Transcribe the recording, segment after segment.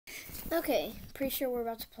Okay, pretty sure we're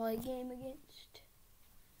about to play a game against.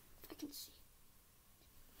 I can see.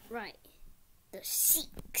 Right. The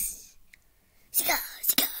Seeks.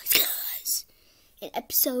 Seekers. In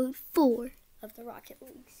episode 4 of the Rocket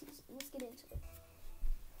League season. Let's get into it.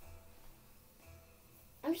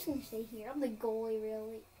 I'm just gonna stay here. I'm the goalie,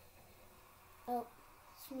 really. Oh,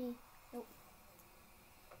 it's me. Nope.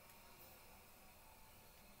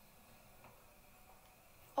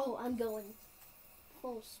 Oh, I'm going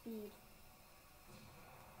full speed.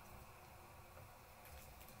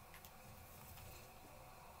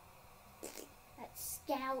 That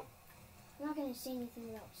Scout. I'm not gonna say anything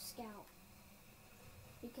about Scout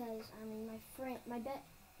because I mean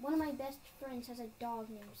one of my best friends has a dog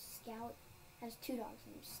named Scout. Has 2 dogs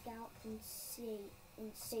named Scout and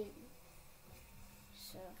Sadie.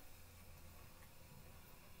 So.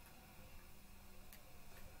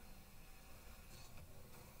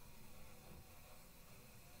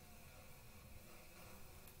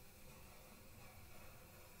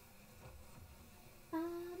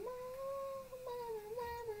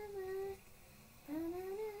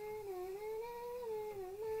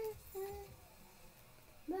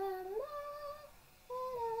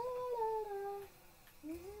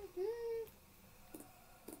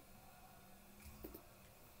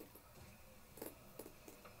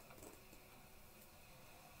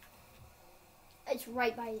 It's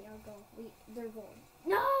right by our goal. They're going.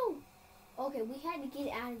 No! Okay, we had to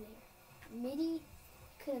get out of there. Midi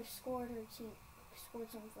could have scored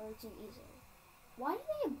something for our team easily. Why do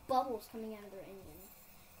they have bubbles coming out of their engine?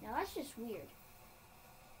 Now that's just weird.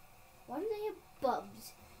 Why do they have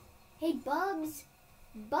bubs? Hey, Bubs!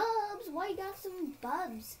 Bubs! Why you got some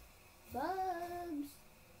bubs? Bubs!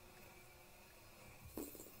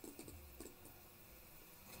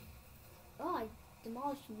 Oh, I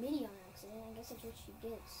demolished Midi on accident. I guess that's what she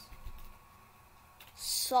gets.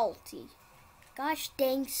 Salty. Gosh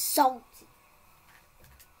dang salty.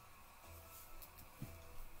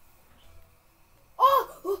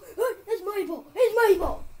 Oh, it's my ball. It's my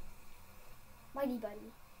ball. Mighty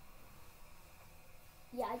buddy.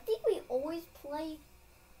 Yeah, I think we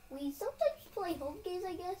sometimes play home games,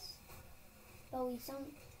 I guess. But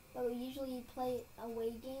we usually play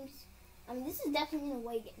away games. I mean, this is definitely an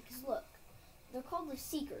away game because look. They're called the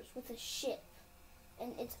Seekers with a ship.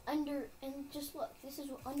 And it's just look, this is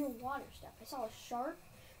underwater stuff. I saw a shark,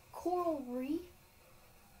 coral reef,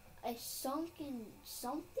 a sunken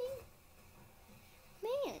something.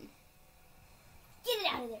 Man. Get it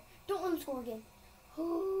out of there. Don't let them score again.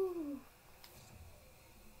 Ooh.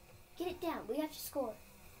 Get it down. We have to score.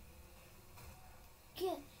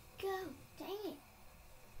 Go. Dang it.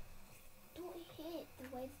 Don't hit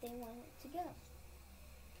the way that they want it to go.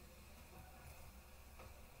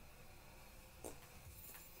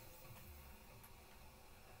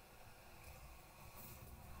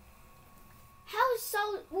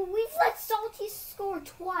 Well, we've let Salty score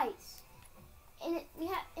twice, and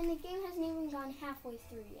the game hasn't even gone halfway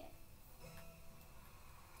through yet.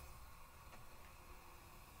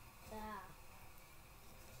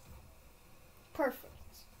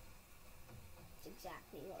 Perfect. That's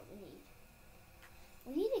exactly what we need.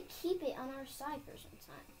 We need to keep it on our side for some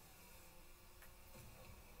time.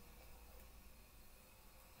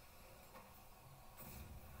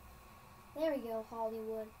 There we go,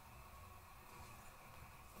 Hollywood.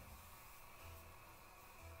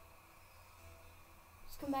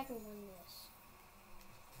 Come back and win this.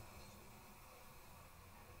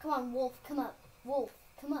 Come on, Wolf, come up. Wolf,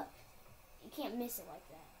 come up. You can't miss it like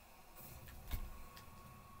that.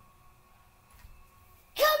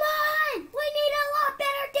 Come on! We need a lot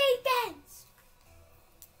better defense!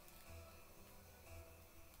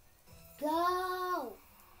 Go!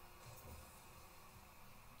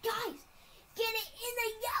 Guys, get it in the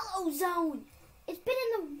yellow zone! It's been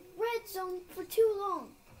in the red zone for too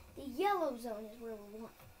long. The yellow zone is where we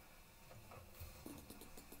want.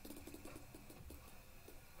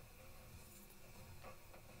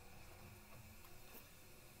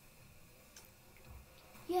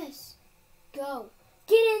 Yes. Go.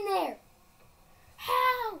 Get in there.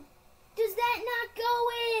 How does that not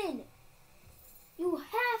go in? You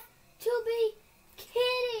have to be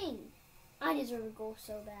kidding. I deserve a goal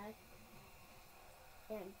so bad.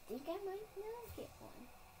 And I think I might not get one.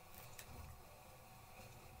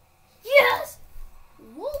 Yes!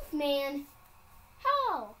 Wolfman!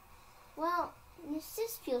 How? Well, an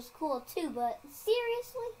assist feels cool too, but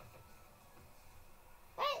seriously?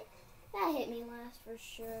 That hit me last for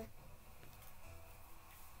sure.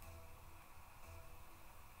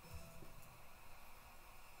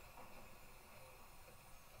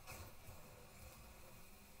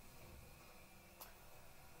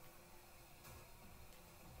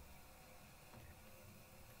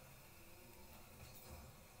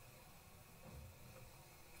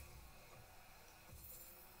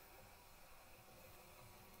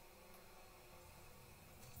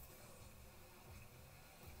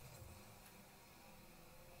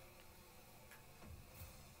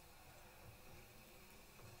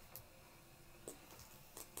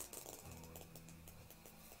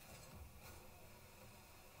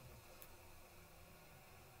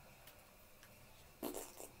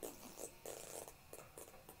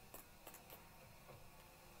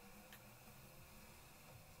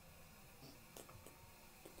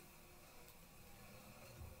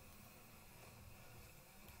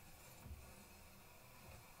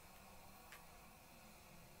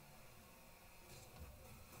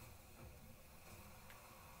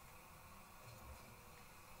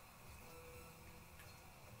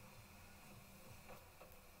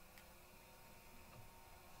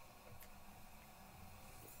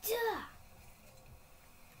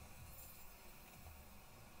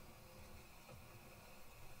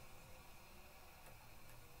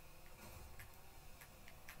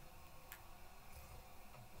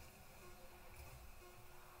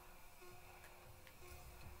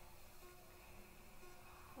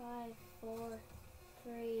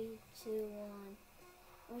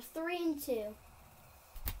 We're 3-2.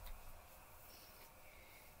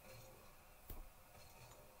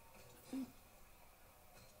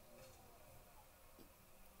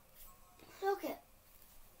 Okay.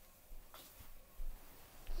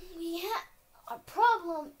 Our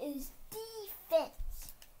problem is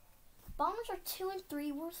defense. Bombers are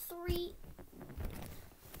 2-3. We're 3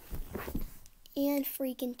 and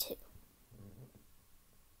freaking 2.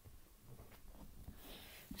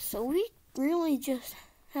 So we really just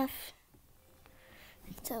have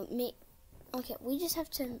to make. Okay, we just have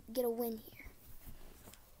to get a win here.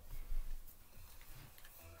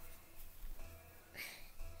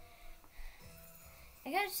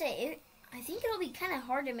 I gotta say, I think it'll be kind of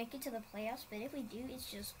hard to make it to the playoffs, but if we do, it's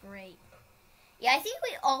just great. Yeah, I think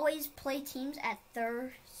we always play teams at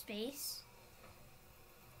third space.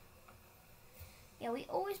 Yeah, we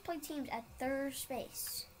always play teams at third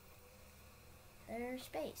space. Third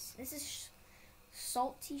space. This is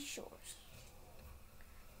Salty Shores.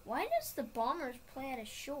 Why does the Bombers play at the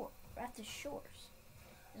shores?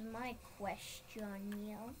 Is my question,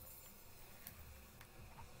 Neil.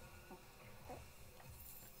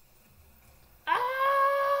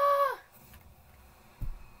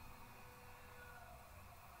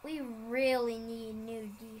 We really need new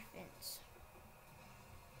defense.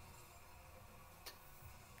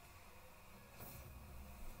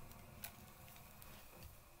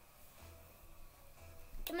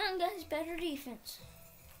 Come on, guys, better defense.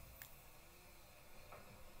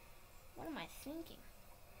 What am I thinking?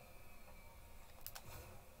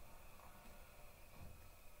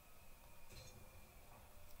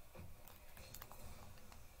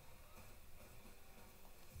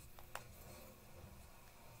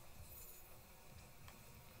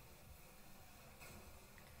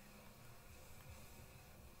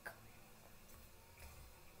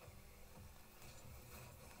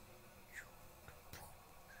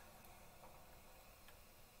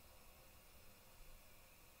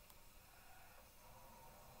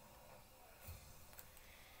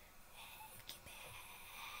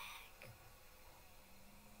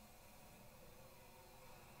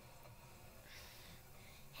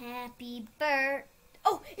 Happy birthday.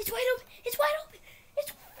 Oh, it's wide open. It's wide open.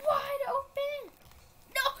 It's wide open.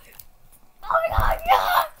 No. Oh my God,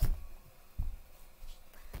 yes.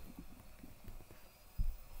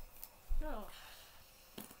 No.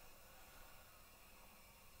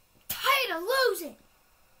 Tired of losing.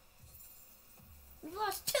 We've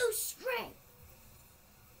lost 2 straight.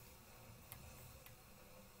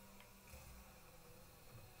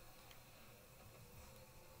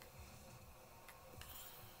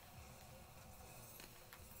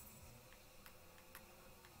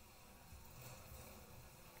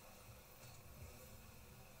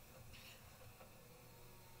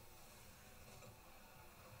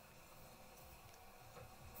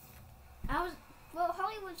 Well,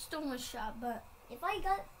 Hollywood stole my shot, but I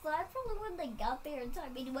probably wouldn't have got there in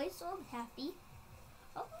time anyway, so I'm happy.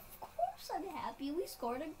 Oh, of course I'm happy. We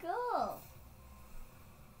scored a goal.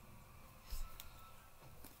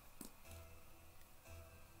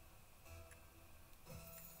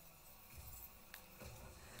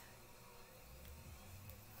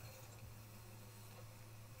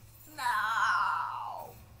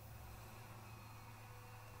 No.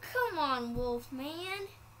 Come on, Wolfman.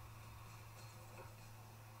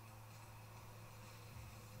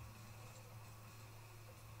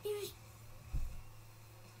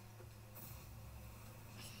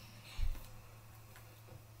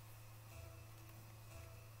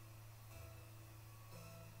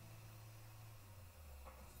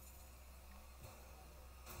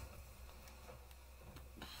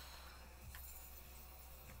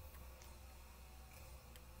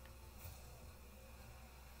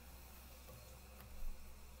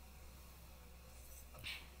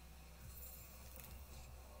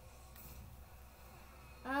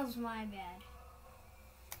 That was my bad.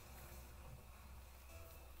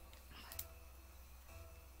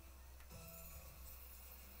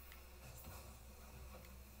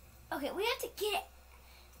 Okay, we have to get it.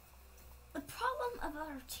 The problem about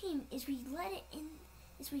our team is we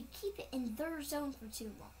keep it in their zone for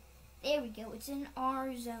too long. There we go. It's in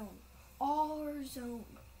our zone. Our zone.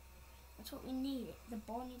 That's what we need. The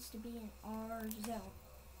ball needs to be in our zone.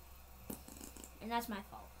 And that's my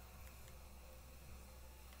fault.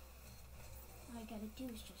 All I gotta do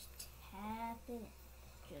is just tap it in.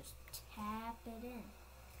 Just tap it in.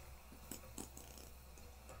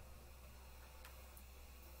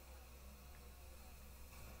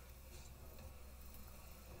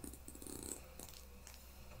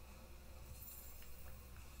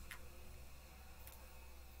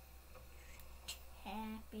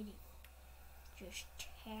 Tap it in. Just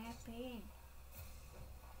happen?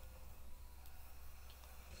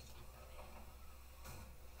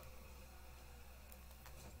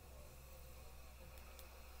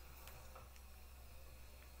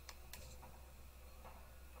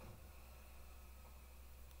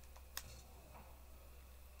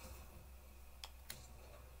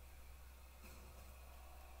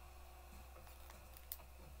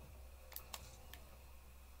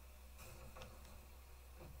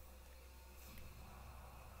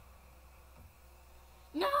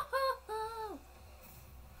 No!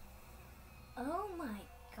 Oh my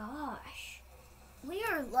gosh. We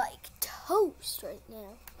are like toast right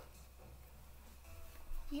now.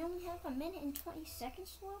 We only have 1:20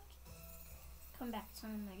 left. Comeback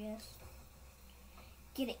time, I guess.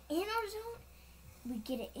 Get it in our zone. We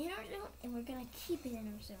get it in our zone, and we're going to keep it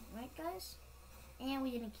in our zone. Right, guys? And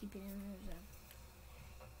we didn't keep it in our zone.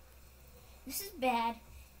 This is bad.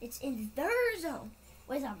 It's in their zone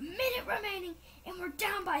with 1 minute remaining, and we're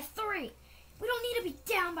down by 3. We don't need to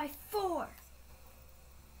be down by 4.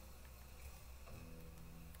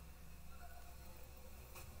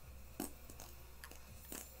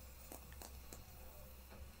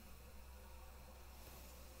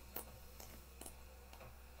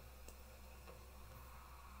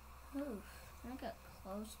 Oof, that got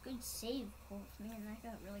close. Good save, Wolf. Man, that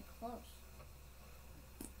got really close.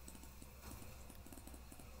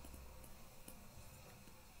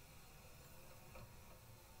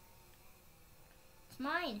 It's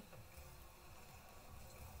mine.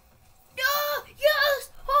 Oh, yes!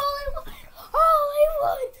 Hollywood!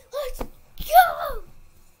 Hollywood! Let's go!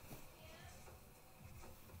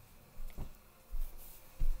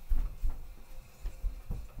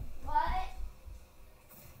 What?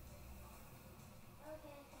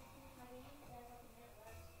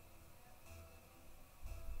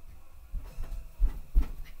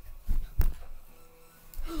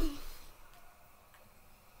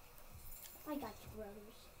 I got you,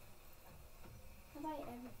 brothers. Have I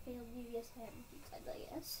ever failed you? Yes, I have a few times,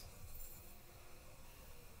 I guess.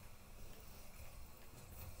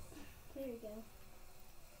 There we go.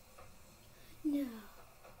 No.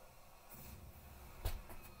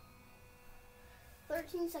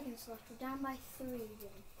 13 seconds left. We're down by 3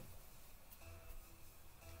 again.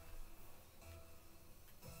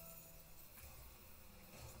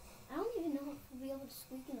 I don't even know if we'll be able to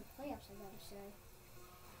squeak in the playoffs, I gotta say.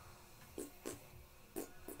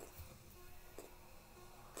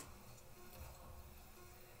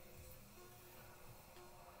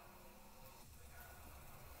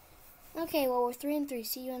 Okay, well, we're 3-3.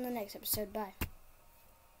 See you in the next episode. Bye.